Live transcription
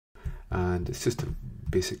and it's just a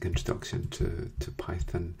basic introduction to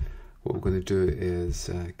Python. What we're going to do is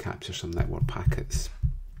capture some network packets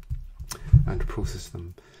and process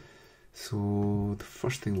them. So the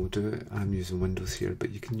first thing we'll do, I'm using Windows here,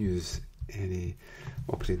 but you can use any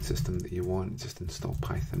operating system that you want, just install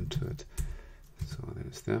Python to it. So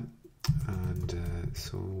there's that. And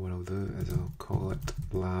so what I'll do is I'll call it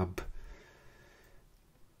lab,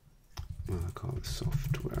 well, I'll call it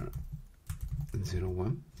software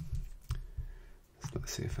 01. So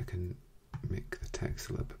let's see if I can make the text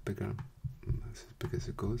a little bit bigger. That's as big as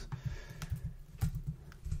it goes.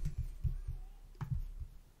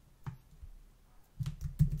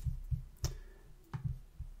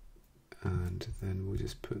 And then we'll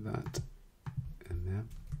just put that in there.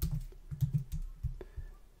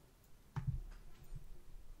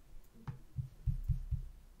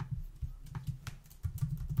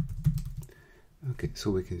 Okay,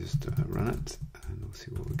 so we can just run it and we'll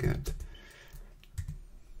see what we get.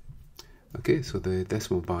 Okay, so the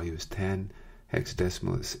decimal value is 10,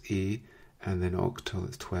 hexadecimal is A, and then octal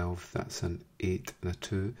is 12, that's an 8 and a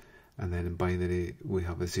 2, and then in binary we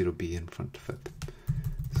have a 0B in front of it.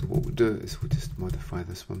 So what we'll do is we'll just modify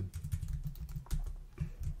this one,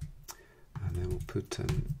 and then we'll put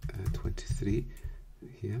in 23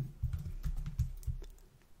 here.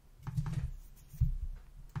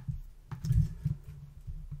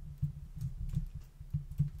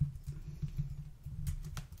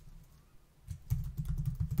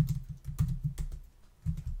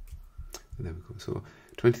 And there we go. So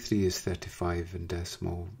 23 is 35 in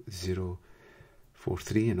decimal,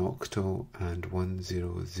 043 in octal, and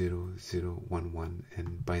 100011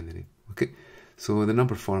 in binary. Okay, so the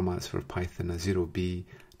number formats for Python: a 0B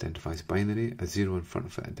identifies binary, a 0 in front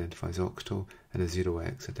of it identifies octal, and a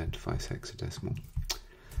 0x identifies hexadecimal.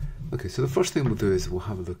 Okay, so the first thing we'll do is we'll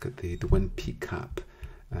have a look at the WinPCap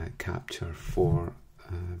capture for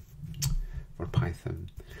Python.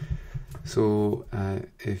 So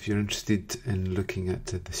if you're interested in looking at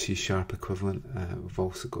the C# equivalent, we've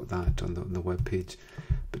also got that on the web page.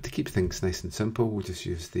 But to keep things nice and simple, we'll just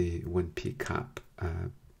use the WinPCap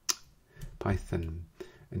Python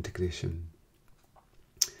integration.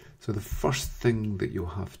 So the first thing that you'll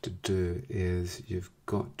have to do is you've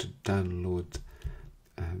got to download,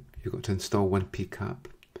 you've got to install WinPCap.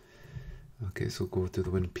 Okay, so go to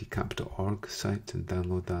the winpcap.org site and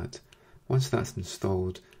download that. Once that's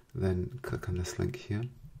installed, then click on this link here,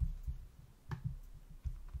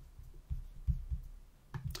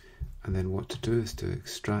 and then what to do is to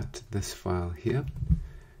extract this file here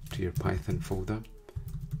to your Python folder.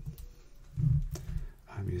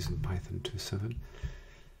 I'm using Python 2.7.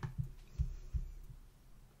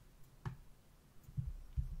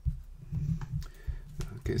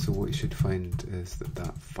 Okay, so what you should find is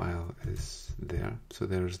that file is there. So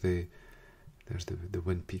there's the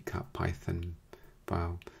WinPCap Python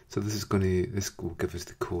file. So this will give us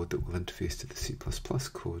the code that will interface to the C++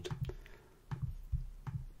 code.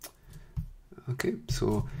 Okay,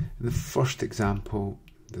 so in the first example,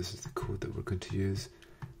 this is the code that we're going to use.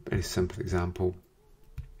 Very simple example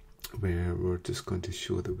where we're just going to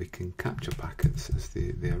show that we can capture packets as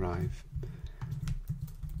they arrive.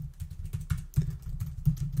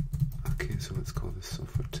 Okay, so let's call this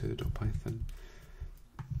software2.python.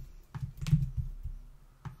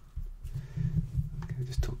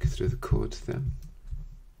 Just talk you through the code then.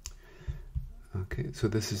 Okay, so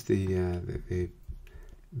this is the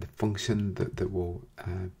function that will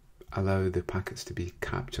allow the packets to be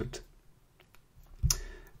captured,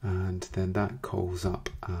 and then that calls up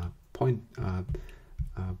a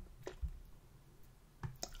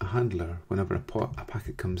handler. Whenever a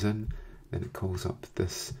packet comes in, then it calls up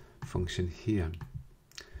this function here.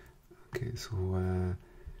 Okay, so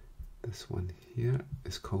this one here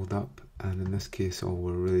is called up, and in this case all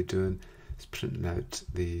we're really doing is printing out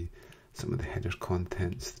some of the header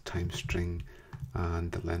contents, the time string,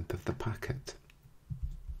 and the length of the packet.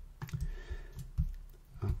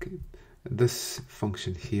 Okay, this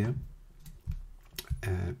function here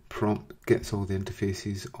gets all the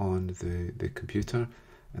interfaces on the computer,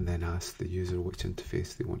 and then asks the user which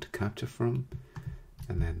interface they want to capture from,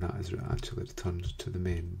 and then that is actually returned to the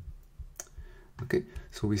main. Okay,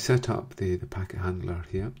 so we set up the packet handler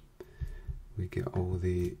here. We get all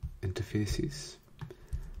the interfaces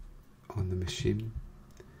on the machine.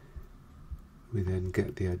 We then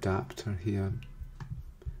get the adapter here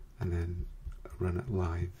and then run it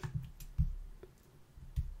live.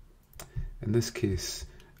 In this case,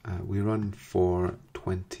 we run for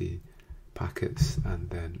 20 packets and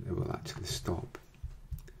then it will actually stop.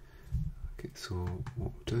 Okay, so what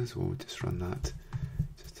we'll do is we'll just run that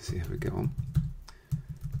just to see how we get on.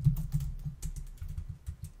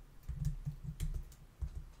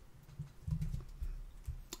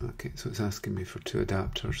 Okay, so it's asking me for two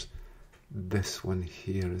adapters. This one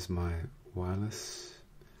here is my wireless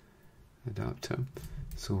adapter,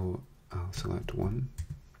 so I'll select one.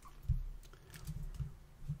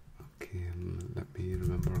 Okay, and let me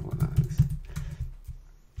remember what that is.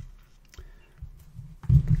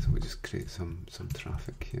 So we'll just create some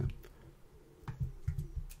traffic here.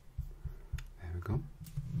 There we go.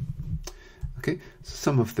 Okay, so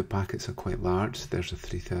some of the packets are quite large. There's a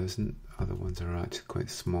 3000, other ones are actually quite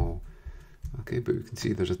small. Okay, but we can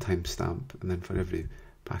see there's a timestamp, and then for every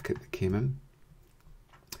packet that came in,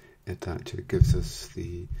 it actually gives us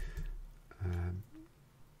the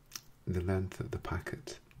length of the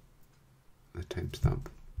packet, the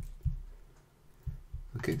timestamp.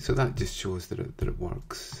 Okay, so that just shows that it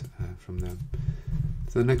works from there.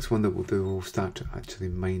 So the next one that we'll do, we'll start actually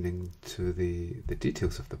mining to the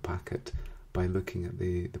details of the packet by looking at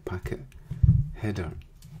the packet header,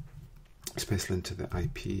 especially into the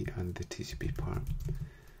IP and the TCP part.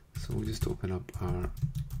 So we'll just open up our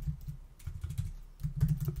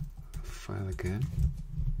file again.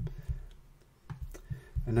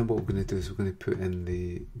 And then what we're going to do is we're going to put in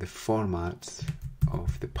the format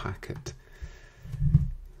of the packet.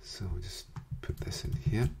 So we'll just put this in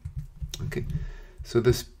here. Okay, so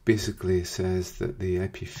this basically says that the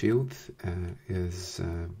IP field is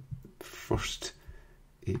first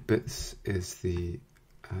 8 bits is the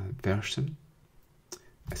version.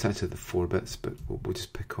 It's actually the 4 bits, but we'll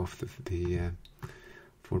just pick off the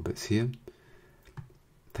 4 bits here.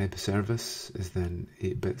 Type of service is then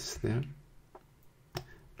 8 bits there.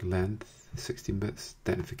 Length 16 bits.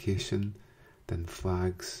 Identification, then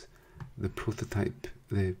flags. The prototype,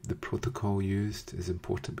 the protocol used is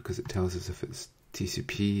important because it tells us if it's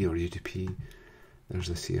TCP or UDP. There's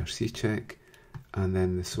a CRC check, and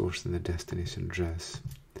then the source and the destination address.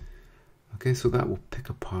 Okay, so that will pick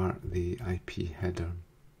apart the IP header.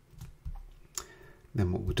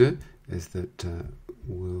 Then what we'll do is that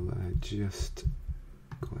we'll just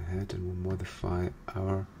go ahead and we'll modify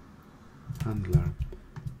our handler.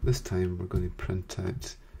 This time we're going to print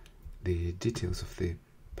out the details of the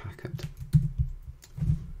packet.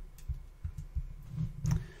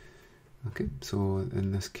 Okay, so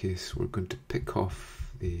in this case we're going to pick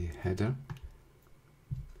off the header,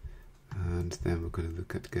 and then we're going to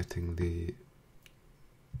look at getting the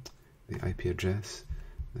IP address.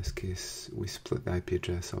 In this case we split the IP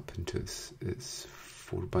address up into its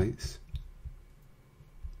 4 bytes.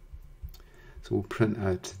 So we'll print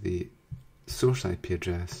out the source IP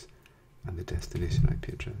address and the destination IP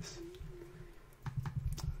address.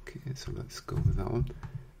 Okay, so let's go with that one.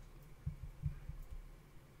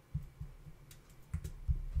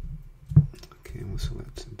 Okay, and we'll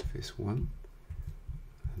select interface 1.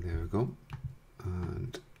 And there we go.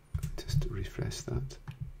 And just to refresh that.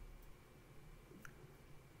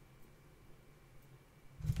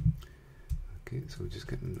 Okay, so we're just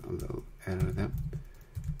getting a little error there.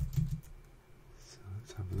 So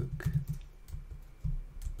let's have a look.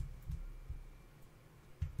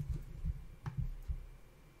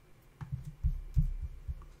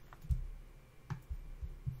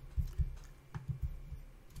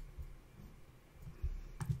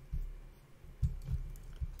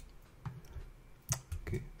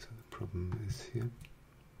 Okay, so the problem is here.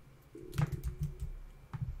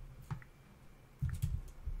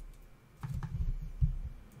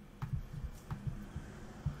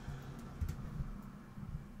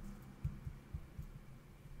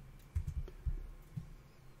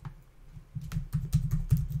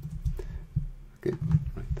 Okay,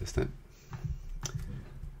 right, this time. There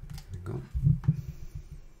we go.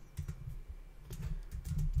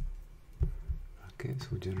 Okay, so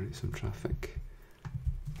we'll generate some traffic.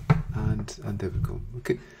 And there we go.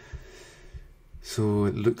 Okay, so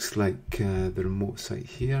it looks like the remote site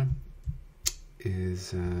here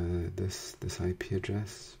is this IP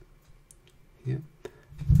address here,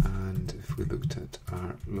 and if we looked at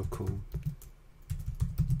our local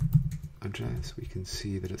address, we can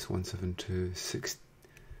see that it's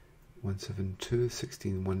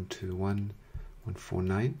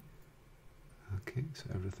 172.16.121.149. Okay, so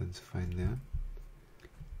everything's fine there.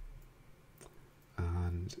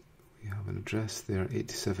 And we have an address there,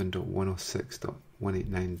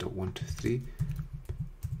 87.106.189.123.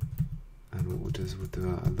 And what we'll do is we'll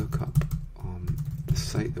do a lookup on the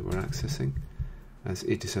site that we're accessing as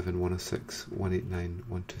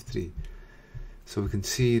 87.106.189.123. So we can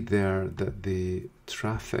see there that the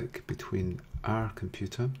traffic between our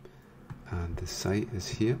computer and the site is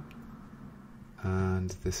here, and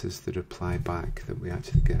this is the reply back that we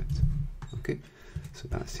actually get. Okay, so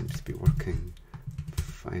that seems to be working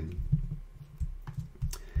fine.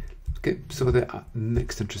 Okay, so the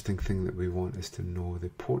next interesting thing that we want is to know the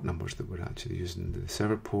port numbers that we're actually using, the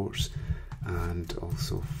server ports and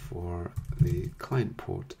also for the client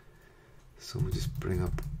port. So we'll just bring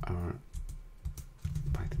up our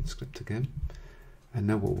Python script again. And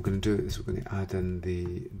now what we're going to do is we're going to add in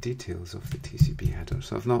the details of the TCP header.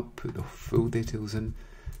 So I've not put the full details in,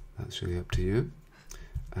 that's really up to you.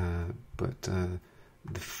 But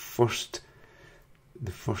the first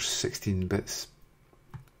 16 bits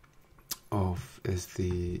is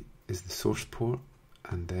the source port,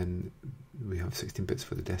 and then we have 16 bits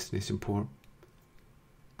for the destination port.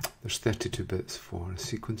 There's 32 bits for a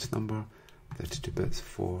sequence number, 32 bits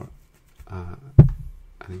for an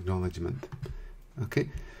acknowledgement. Okay,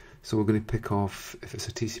 so we're going to pick off if it's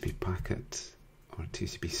a TCP packet or a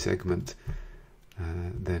TCP segment,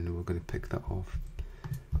 then we're going to pick that off.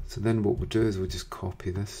 So then what we'll do is we'll just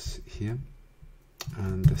copy this here,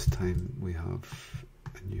 and this time we have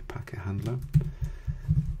a new packet handler.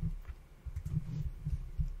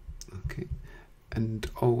 Okay, and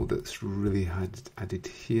all that's really added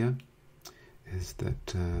here is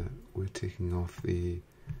that we're taking off the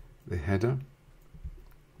header.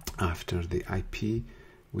 After the IP,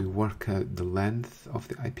 we work out the length of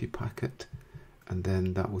the IP packet, and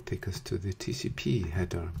then that will take us to the TCP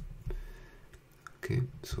header. Okay,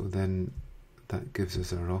 so then that gives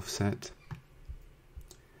us our offset.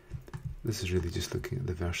 This is really just looking at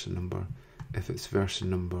the version number. If it's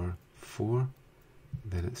version number 4,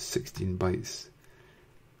 then it's 16 bytes.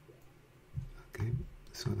 Okay,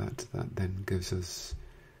 so that then gives us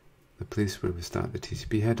the place where we start the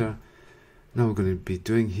TCP header. Now what we're going to be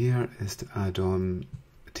doing here is to add on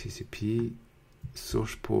a TCP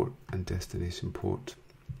source port and destination port,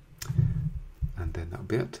 and then that'll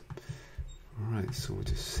be it. Alright, so we'll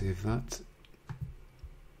just save that.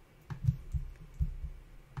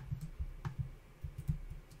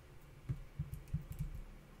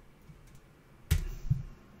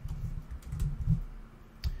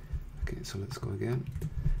 Okay, so let's go again.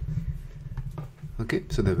 Okay,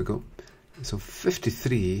 so there we go. So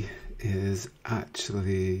 53 is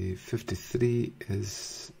actually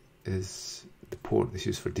is the port that's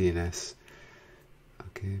used for DNS.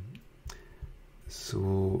 Okay,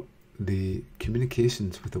 so the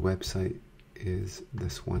communications with the website is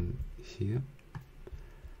this one here.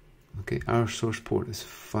 Okay, our source port is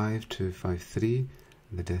 5253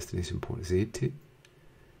 and the destination port is 80.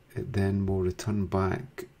 It then will return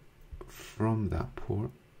back from that port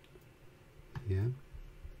here.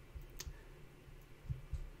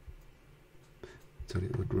 So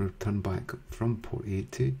it would return back from port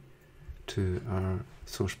 80 to our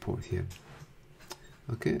source port here.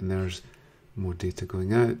 Okay, and there's more data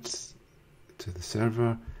going out to the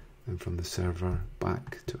server, and from the server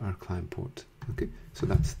back to our client port. Okay, so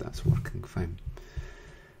that's working fine.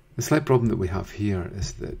 The slight problem that we have here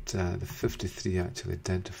is that the 53 actually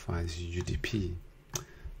identifies UDP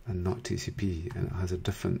and not TCP, and it has a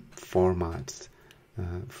different format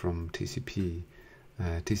from TCP.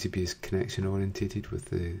 TCP is connection orientated with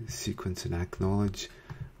the sequence and acknowledge,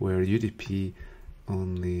 where UDP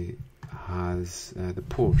only has the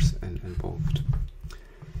ports involved.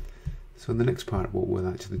 So in the next part, what we'll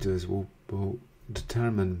actually do is we'll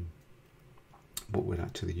determine what we're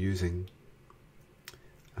actually using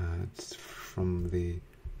from the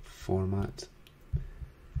format.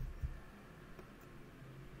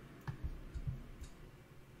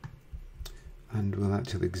 And we'll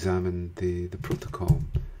actually examine the protocol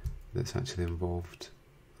that's actually involved.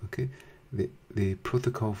 Okay, the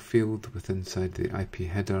protocol field inside the IP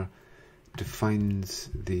header defines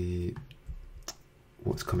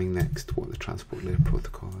what's coming next, what the transport layer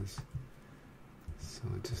protocol is. So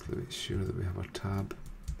just make sure that we have our tab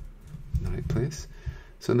in the right place.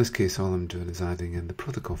 So in this case, all I'm doing is adding in the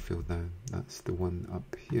protocol field now. That's the one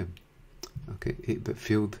up here. Okay, 8-bit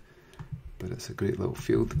field, but it's a great little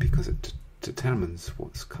field because it determines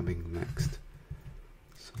what's coming next.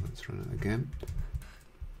 So let's run it again,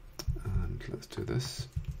 and let's do this.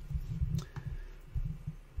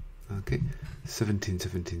 Okay, 17,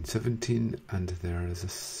 17, 17, and there is a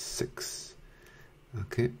 6.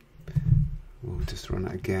 Okay, we'll just run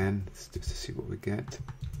it again just to see what we get.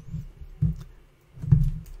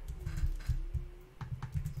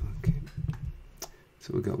 Okay,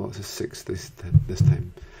 so we got lots of 6 this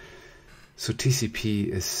time. So TCP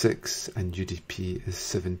is 6 and UDP is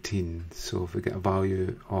 17. So if we get a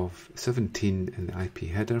value of 17 in the IP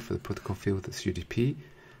header for the protocol field, that's UDP.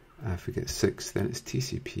 If we get 6, then it's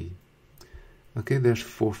TCP. Okay, there's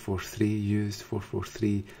 443 used.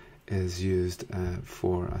 443 is used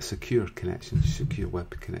for a secure connection, secure web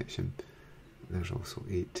connection. There's also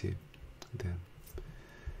 80 there.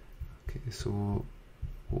 Okay, so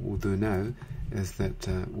what we'll do now is that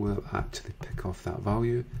we'll actually pick off that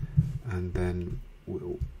value, and then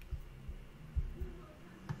we'll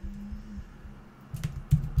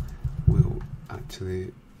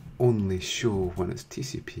actually only show when it's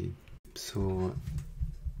TCP. So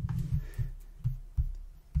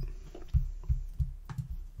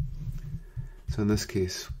in this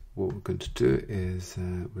case, what we're going to do is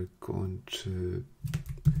we're going to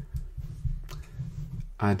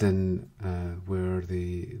add in where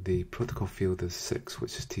the protocol field is 6,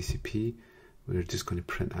 which is TCP. We're just going to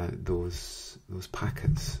print out those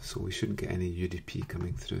packets, so we shouldn't get any UDP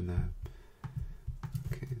coming through now.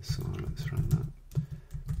 Okay, so let's run that.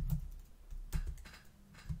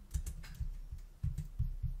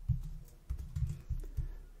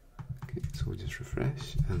 Okay, so we'll just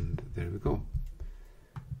refresh, and there we go.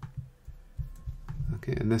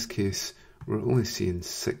 Okay, in this case, we're only seeing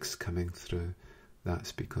 6 coming through.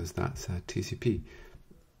 That's because that's a TCP.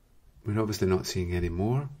 We're obviously not seeing any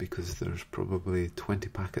more because there's probably 20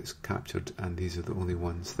 packets captured, and these are the only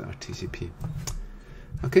ones that are TCP.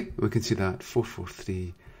 Okay, we can see that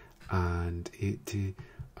 443 and 80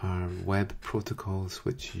 are web protocols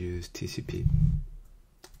which use TCP.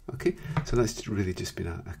 Okay, so that's really just been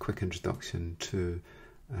a quick introduction to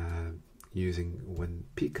using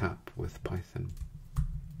WinPCap with Python.